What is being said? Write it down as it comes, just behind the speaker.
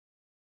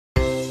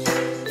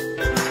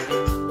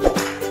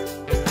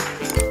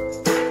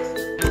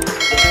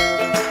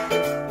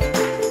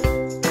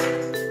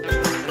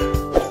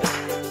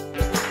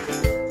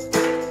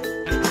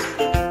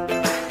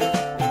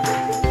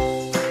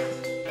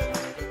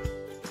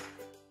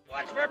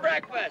for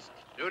breakfast?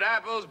 Stewed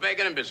apples,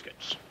 bacon, and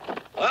biscuits.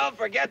 Well,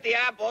 forget the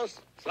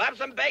apples. Slap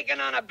some bacon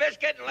on a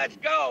biscuit and let's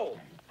go.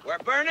 We're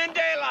burning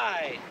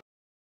daylight.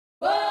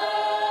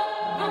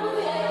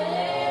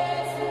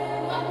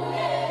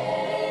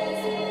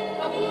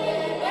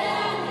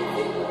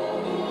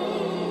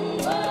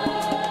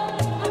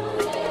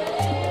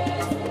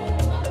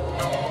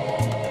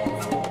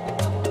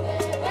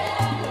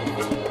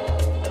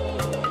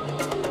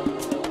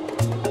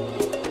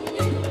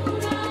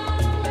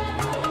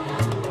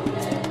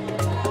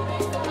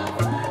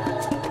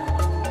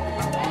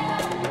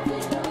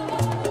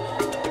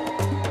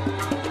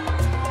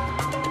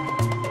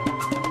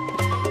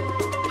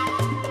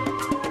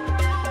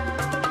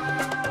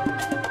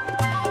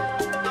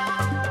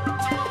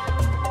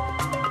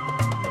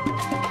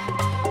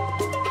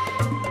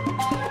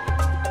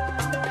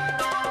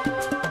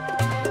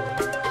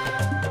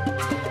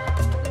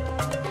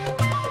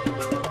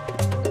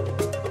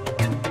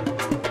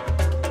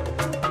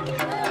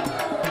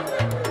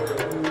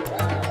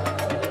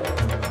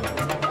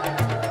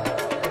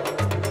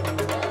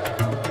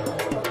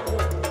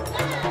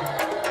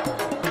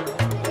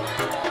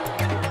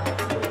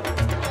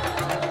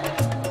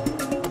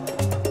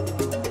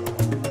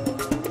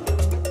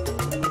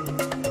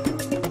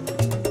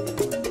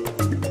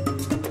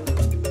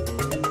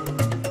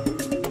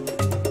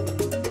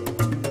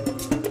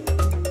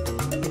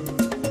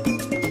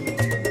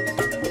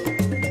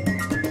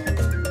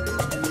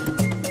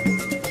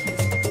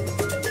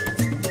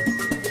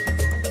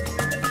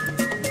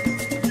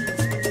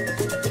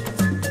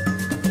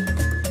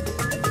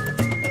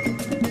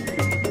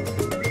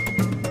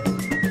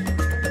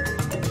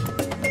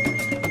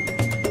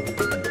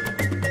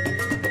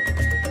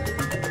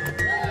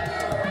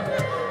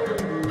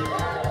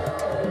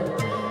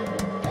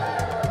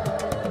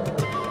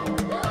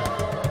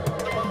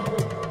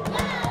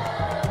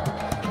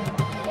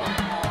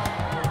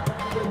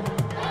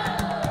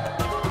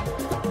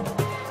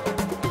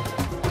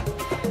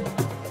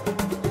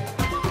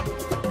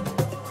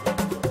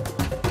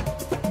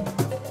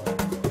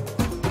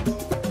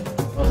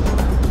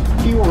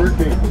 Keyword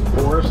being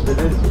forest, it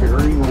is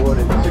very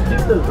wooded. So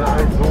keep those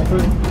eyes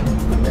open.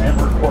 You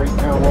never quite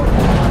know what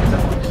will find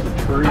amongst the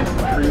trees and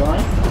the tree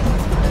line.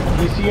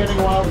 If you see any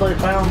wildlife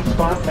found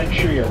spot, make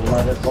sure you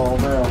let us all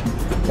know.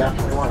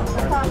 Definitely want to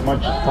find as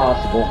much as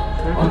possible.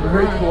 On the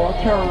very cool,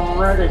 I'll turn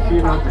right I see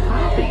another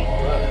copy.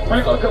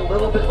 Might look a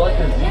little bit like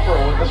a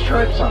zebra with the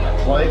stripes on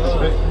its legs,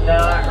 but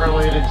not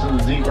related to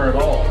the zebra at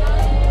all.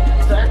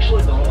 It's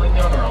actually the only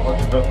known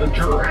relative of the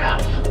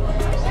giraffe.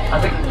 I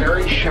think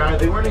very shy.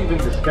 They weren't even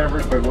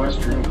discovered by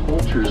Western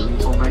cultures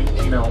until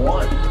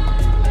 1901.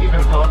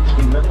 Even thought to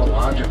be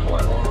mythological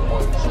at one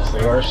point, since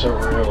they are so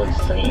rarely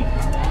seen.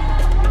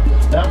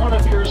 That one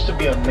appears to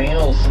be a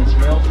male, since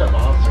males have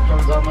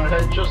ossicles on their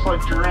head, just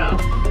like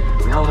giraffe.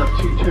 We all have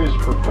 2 toes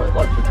per foot,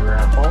 like the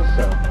giraffe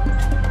also.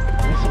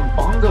 And some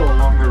bongo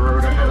along the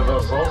road ahead of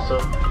us also.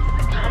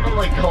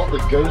 Commonly called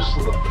the ghosts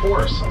of the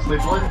forest, since they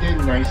blend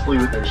in nicely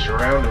with their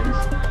surroundings.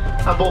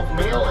 Both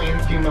male and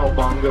female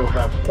bongo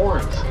have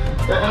horns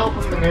that help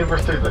them maneuver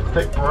through the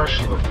thick brush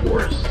of the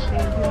forest.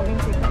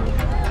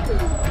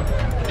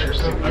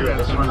 Interesting view of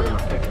this one in the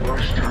thick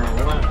brush to our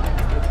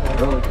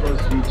left. Really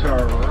close to you to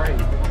our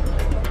right.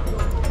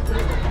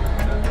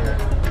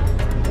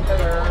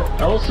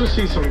 I also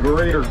see some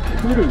greater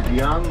kudu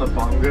beyond the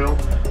bongo,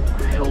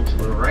 on a hill to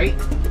the right.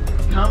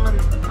 Common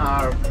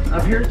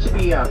appear to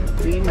be a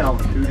female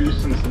kudu,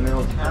 since the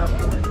males have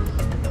horns.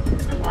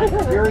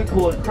 Very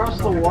cool. Across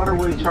the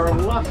waterway to our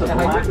left, a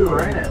black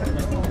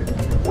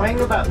rhino.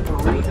 Weighing about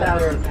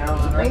 3,000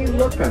 pounds, they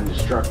look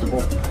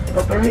indestructible,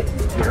 but they're hit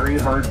very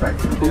hard by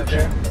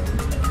poaching.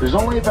 There's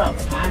only about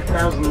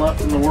 5,000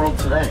 left in the world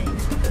today.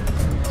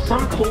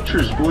 Some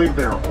cultures believe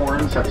their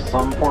horns have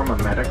some form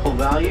of medical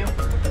value,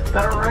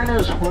 that a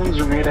rhino's horns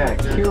are made out of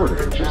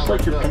keratin, just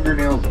like your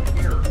fingernails and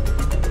hair.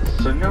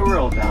 So no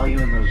real value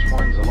in those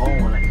horns at all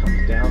when it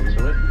comes down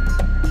to it.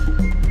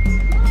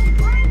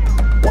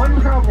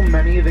 One problem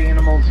many of the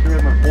animals here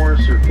in the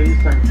forest are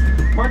facing,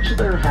 much of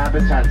their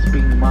habitats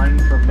being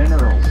mined for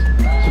minerals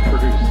to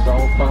produce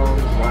cell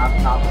phones,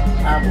 laptops, and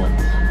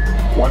tablets.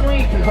 One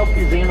way you can help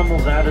these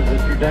animals out is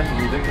if you're done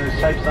using those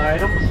types of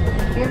items,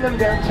 hand them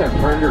down to a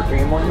friend or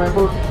family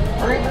member,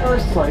 or even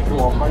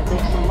recycle them. Might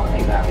make some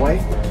money that way,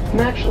 and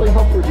actually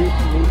help reduce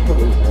the need for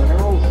those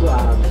minerals,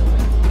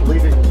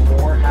 leaving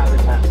more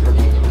habitat for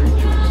these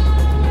creatures.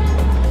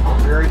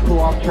 Very cool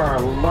off to our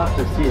left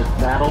to see a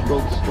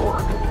saddle-billed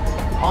stork.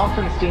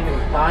 Often standing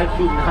 5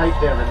 feet in height,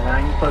 they have a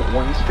 9-foot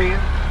wingspan.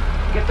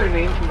 Get their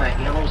name from that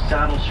yellow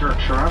saddle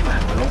structure on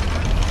that bill.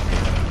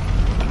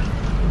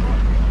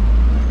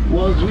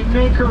 Well, as we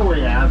make our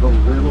way out of the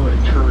little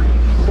eternity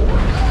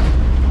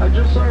forest,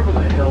 just over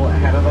the hill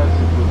ahead of us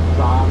is the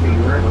Zombie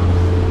River.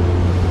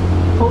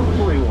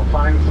 Hopefully we'll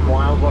find some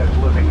wildlife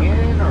living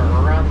in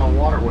or around the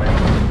waterway,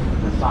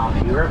 the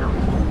Zombie River.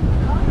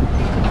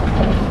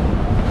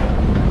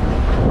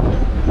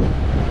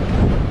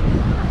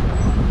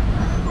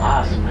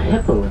 Some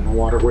hippo in the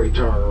waterway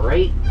to our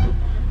right.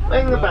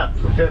 weighing about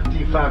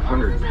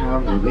 5,500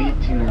 pounds with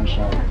 18-inch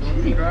long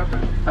teeth.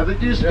 They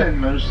do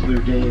spend most of their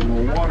day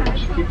in the water to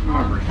keep them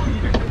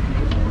overheating,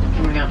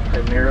 coming out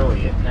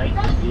primarily at night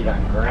to feed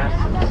on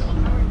grasses.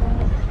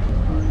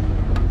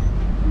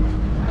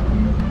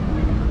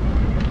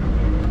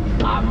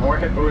 More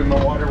hippo in the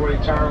waterway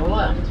to our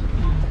left.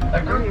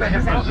 A group of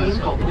hippos is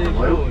called the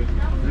blue,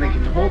 and they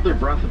can hold their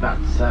breath about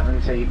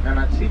 7 to 8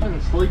 minutes, even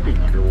sleeping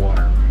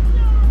underwater.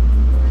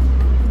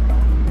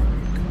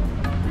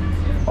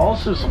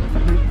 Also some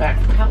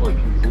pink-backed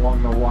pelicans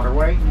along the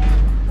waterway.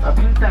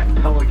 Pink-backed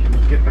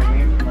pelicans get their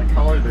name from the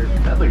color their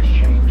feathers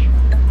change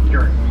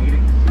during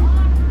mating season.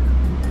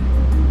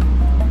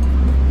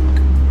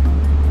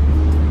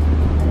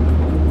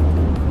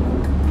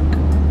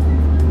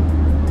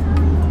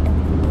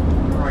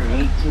 Growing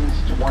 18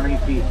 to 20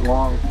 feet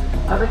long,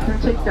 they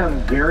can take down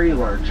very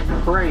large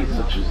prey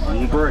such as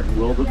zebra and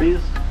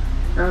wildebeest.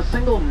 In a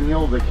single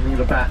meal, they can eat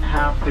about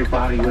half their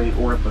body weight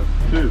worth of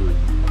food.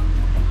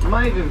 You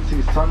might even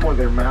see some with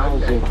their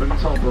mouths open to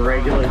help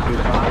regulate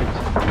their body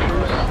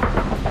temperatures.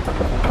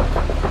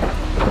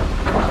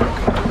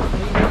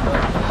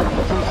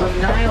 Since the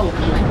Nile is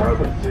just part of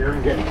the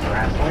Serengeti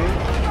grasslands,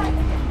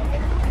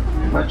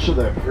 much of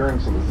the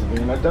appearance of the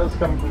savanna does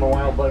come from the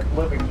wildlife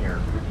living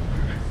here.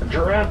 A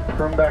giraffe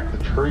pruned back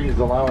the trees,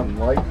 allowing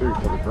light through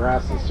for the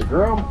grasses to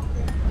grow.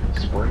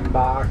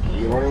 Springbok,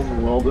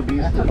 eland,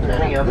 wildebeest, and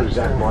many others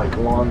act like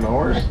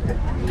lawnmowers,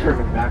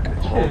 trimming back the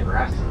tall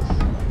grasses.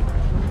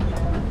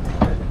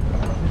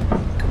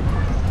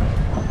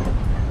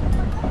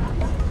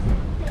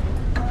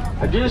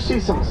 I do see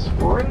some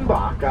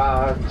springbok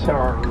to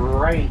our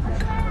right.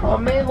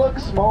 May look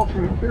small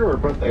from here,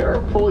 but they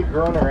are fully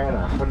grown around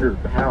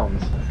 100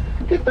 pounds.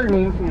 Get their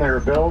name from their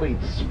ability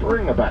to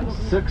spring about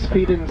 6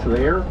 feet into the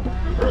air,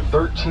 or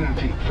 13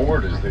 feet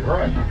forward as they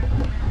run.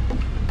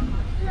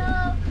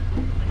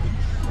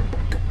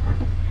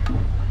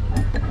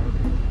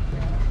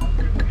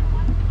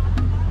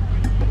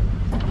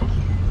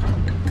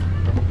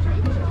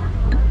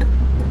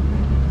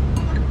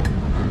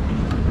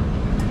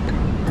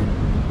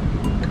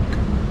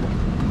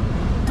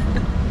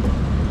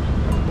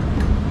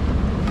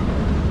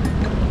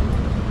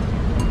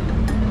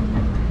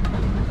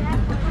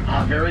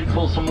 Very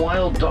cool, some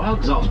wild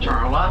dogs off to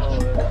our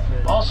left,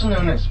 also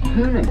known as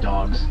puna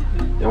dogs.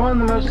 They're one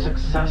of the most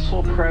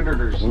successful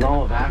predators in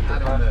all of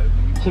Africa,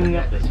 teaming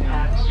up as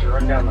packs to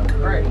run down the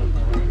prey.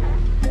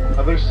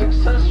 They're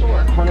successful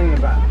at hunting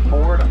about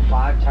 4 to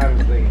 5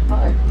 times they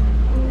hunt.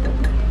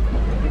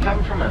 They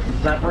come from a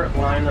separate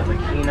line of the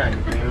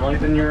canine family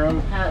than your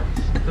own pets,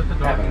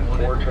 having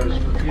 4 toes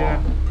per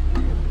paw.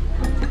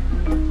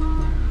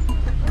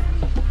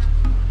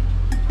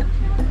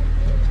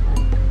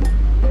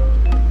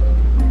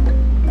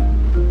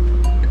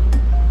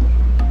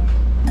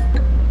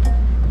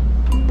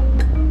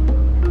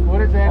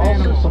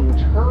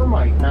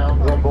 Termite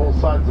mounds on both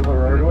sides of the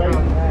roadway,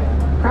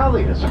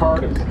 probably as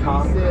hard as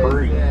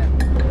concrete.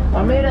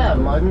 Made out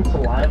of mud and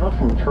saliva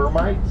from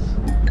termites.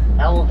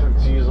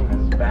 Elephants use them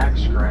as back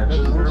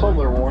scratches until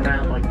they're worn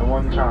out like the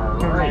one to our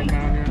right.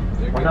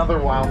 Another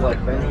wildlife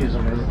then use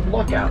them as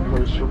lookout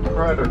posts for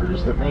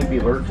predators that may be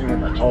lurking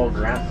in the tall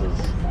grasses.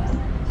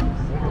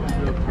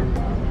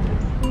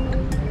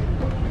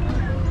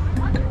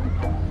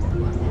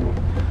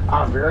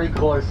 Very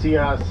cool. I see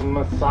some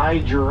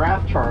Maasai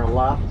giraffe to our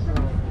left.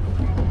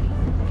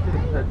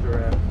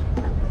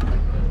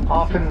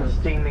 Often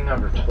standing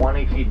under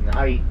 20 feet in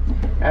height.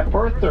 At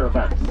birth, they're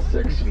about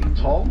 6 feet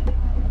tall.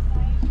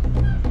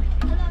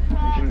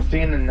 You can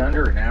stand in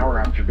under an hour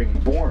after being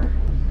born,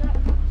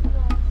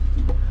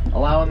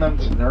 allowing them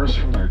to nurse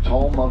from their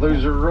tall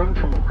mothers or run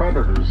from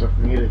predators if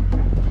needed.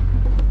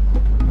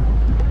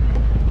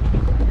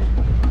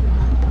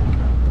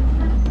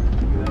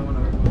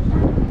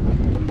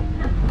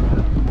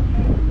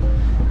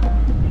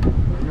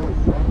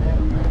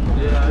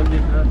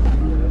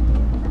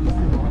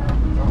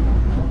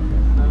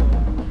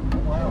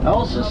 I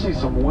also see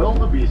some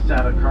wildebeest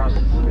out across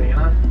the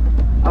savanna.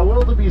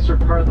 Wildebeest are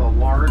part of the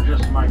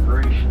largest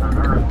migration on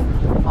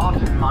Earth,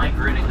 often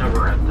migrating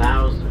over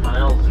 1,000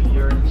 miles a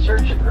year in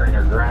search of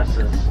greener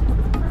grasses.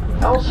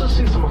 I also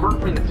see some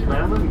Hartman's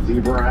mountain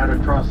zebra out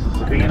across the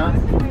savanna.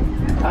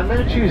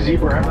 No two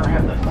zebra ever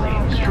have the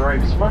same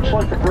stripes, much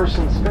like a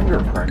person's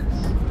fingerprints.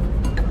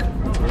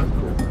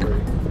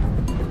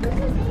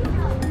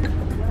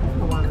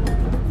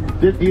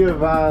 Good view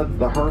of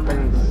the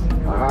Hartman's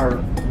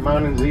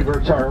mountain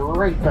zebra to our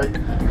right, but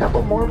a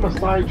couple more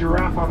Maasai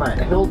giraffe on that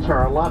hill to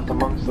our left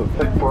amongst the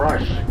thick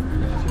brush.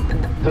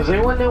 Does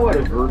anyone know what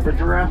a group of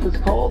giraffe is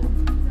called?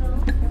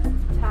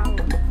 Tower.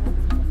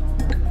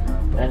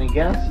 Any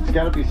guess? It's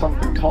got to be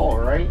something tall,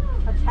 right?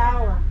 A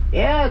tower.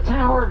 Yeah, a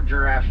tower of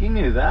giraffe. You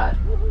knew that.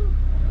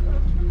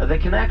 They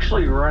can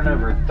actually run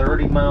over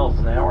 30 miles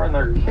an hour, and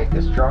their kick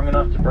is strong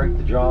enough to break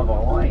the jaw of a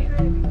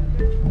lion.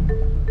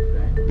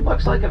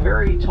 Looks like a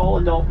very tall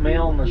adult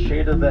male in the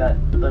shade of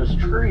those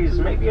trees.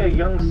 Maybe a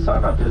young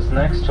son of his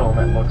next to him,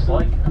 it looks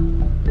like.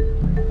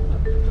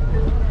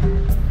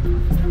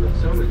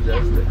 It's so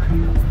majestic.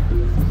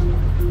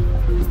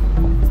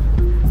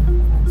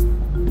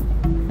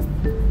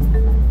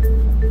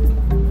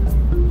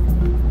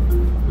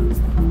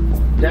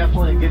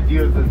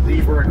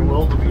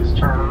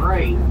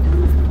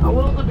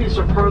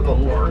 part of the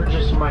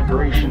largest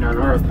migration on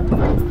Earth,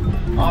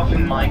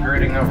 often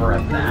migrating over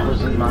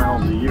 1,000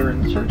 miles a year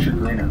in search of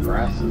greener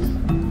grasses.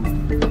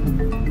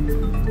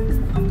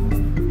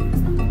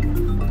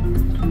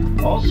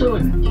 Also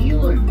an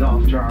eland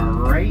off to our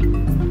right,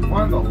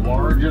 one of the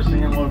largest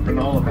antelope in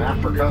all of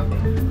Africa.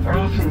 They're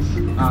often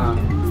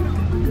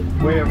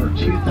weigh over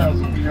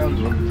 2,000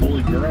 pounds when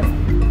fully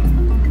grown.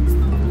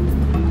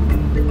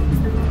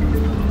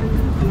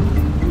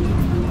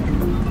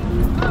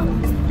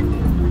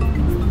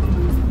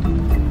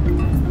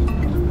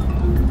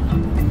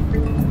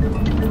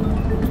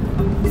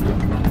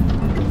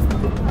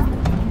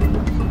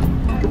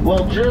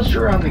 Well, just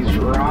around these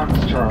rocks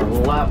to our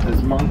left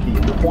is Monkey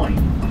Point.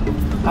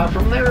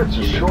 From there, it's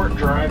a short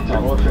drive to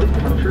elephant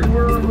country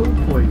where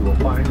hopefully we'll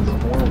find some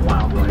more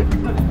wildlife.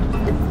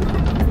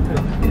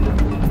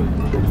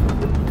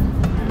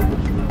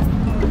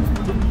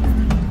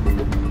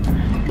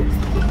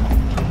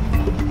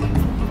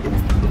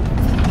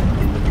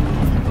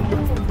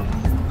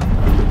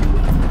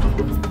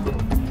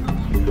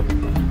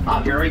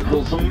 Very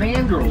cool. Some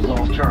mandrills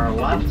off to our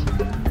left.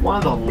 One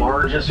of the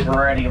largest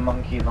variety of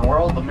monkey in the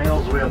world. The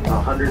males weigh up to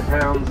 100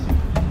 pounds.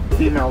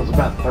 Females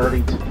about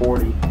 30 to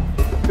 40.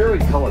 Very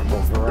colorful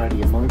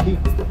variety of monkey.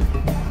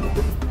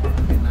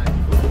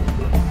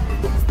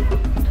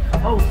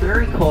 Oh,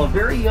 very cool. A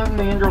very young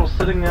mandrill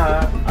sitting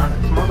on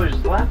its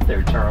mother's lap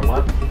there to our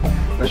left.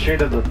 In the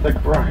shade of the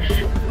thick brush.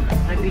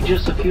 Might be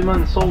just a few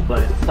months old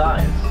by its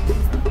size.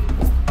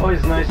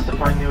 Always nice to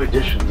find new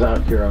additions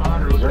out here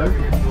on the reserve.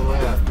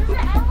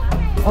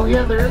 Oh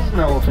yeah, there is an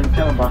elephant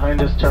kind of behind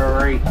us to our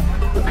right.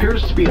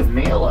 Appears to be a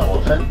male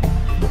elephant.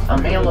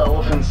 Male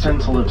elephants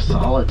tend to live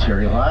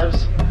solitary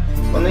lives.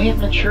 When they hit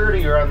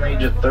maturity around the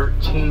age of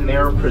 13, they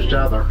are pushed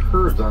out of their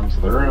herds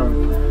onto their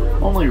own,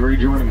 only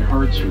rejoining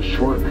herds for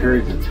short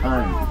periods of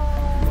time.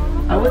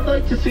 I would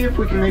like to see if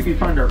we can maybe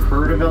find our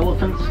herd of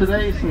elephants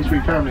today, since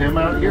we found him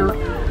out here.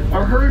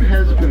 Our herd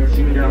has been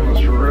seen down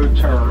this road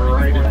to our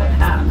right in the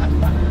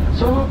past,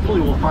 so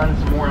hopefully we'll find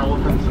some more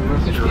elephants in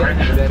this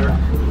direction.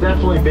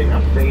 Definitely being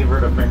a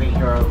favorite of many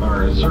here on the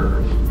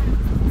reserve.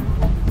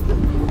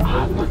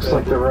 It looks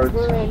like the road's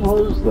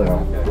closed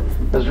though.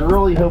 I was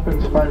really hoping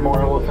to find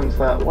more elephants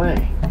that way.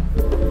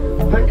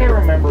 I think I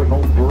remember an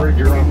old bridge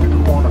around the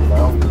corner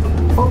though.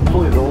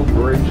 Hopefully the old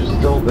bridge is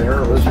still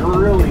there. It was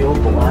really old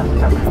the last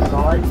time I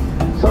saw it,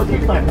 so I'll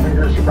keep my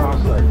fingers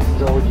crossed that it's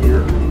still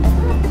here.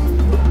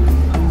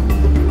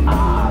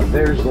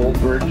 There's the old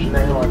bridge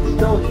now. It's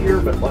still here,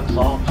 but looks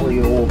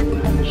awfully old.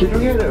 Should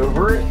we head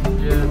over it?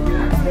 Yeah.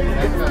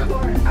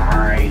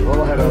 Alright,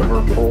 we'll head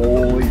over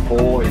fully,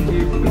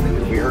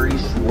 very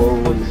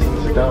slowly,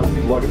 since it does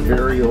look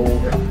very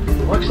old.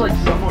 Looks like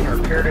someone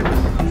repaired it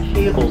with some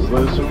cables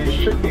though, so we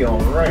should be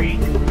alright.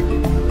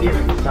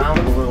 Even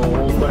sounds a little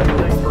old, but I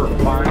think we're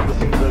fine.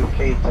 Seems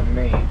okay to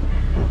me.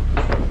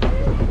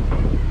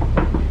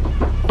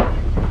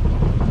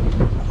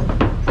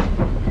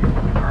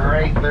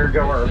 There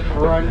go our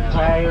front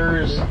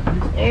tires,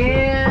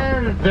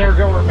 and there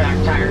go our back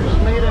tires.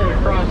 Made it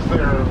across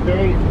there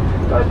okay,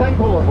 but I think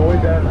we'll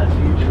avoid that in the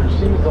future.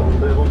 Seems a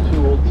little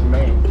too old to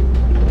me.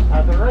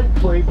 The red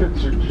clay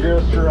pits are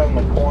just around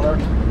the corner.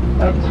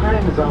 At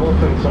times,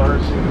 elephants are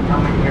seen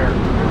coming here.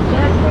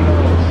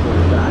 Definitely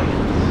their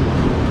diets.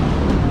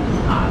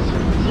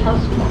 Some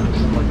tusk marks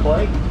in the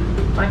clay.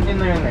 I'm in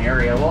there in the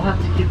area. We'll have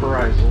to keep our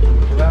eyes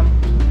open for them.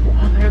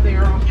 Oh, there they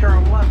are off to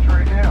our left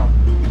right now.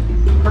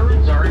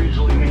 Herds are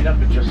usually made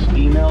up of just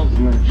females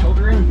and their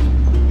children,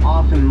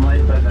 often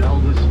led by the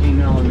eldest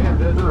female in their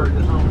herd,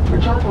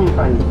 which often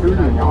find food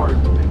in the yard.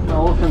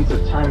 Elephants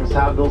at times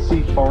have, they'll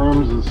see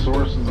farms as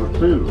sources of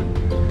food.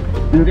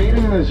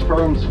 Invading those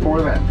farms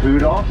for that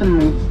food often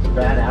leads to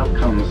bad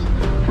outcomes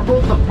for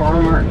both the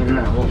farmer and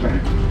the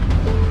elephant.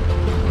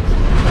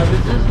 The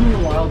Disney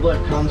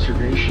Wildlife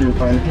Conservation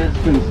Fund has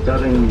been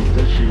studying these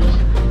issues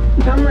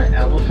and found that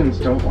elephants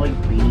don't like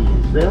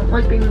bees. They don't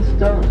like being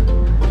stung.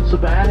 So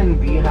by adding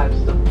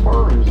beehives to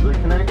farms, they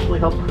can actually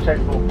help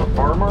protect both the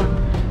farmer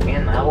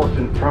and the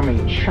elephant from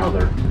each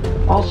other,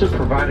 also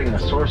providing a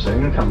source of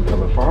income for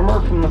the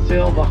farmer from the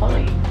sale of the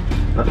honey,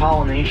 the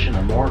pollination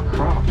of more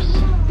crops.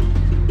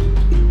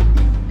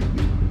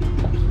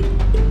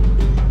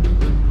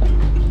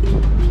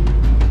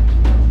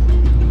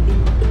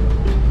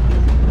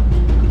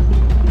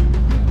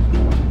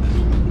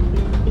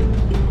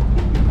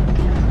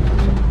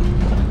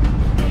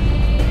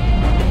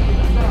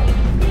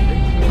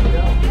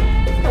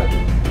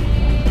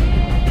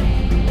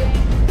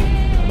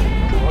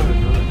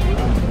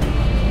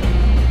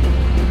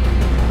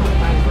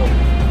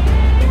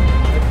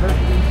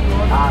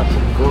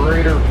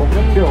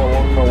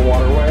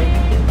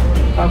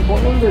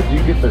 Flamingos do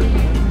get their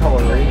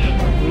coloration.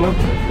 Most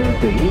of the food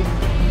they eat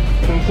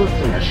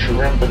consisting of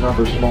shrimp and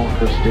other small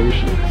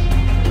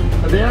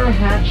crustaceans. They are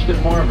hatched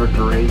at more of a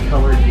gray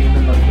color,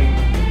 demon looking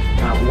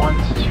at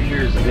 1 to 2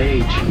 years of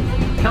age.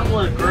 A couple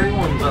of gray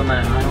ones on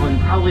that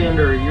island, probably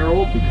under a year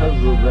old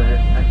because of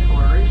that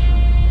coloration.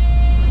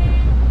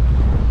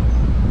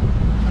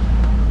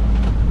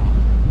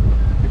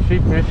 Is she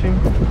fishing?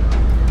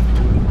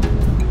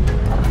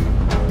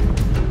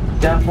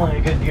 Definitely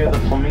a good view of the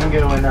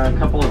flamingo and a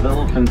couple of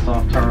elephants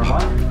off to our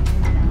left.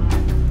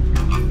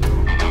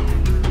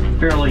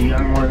 Fairly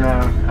young one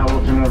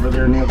elephant over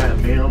there near that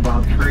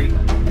baobab tree.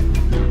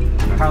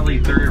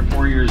 Probably 3 or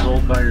 4 years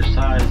old by her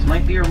size.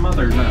 Might be her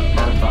mother not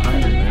far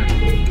behind her there.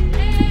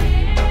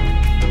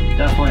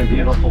 Definitely a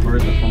beautiful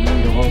bird, the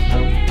flamingo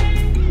also.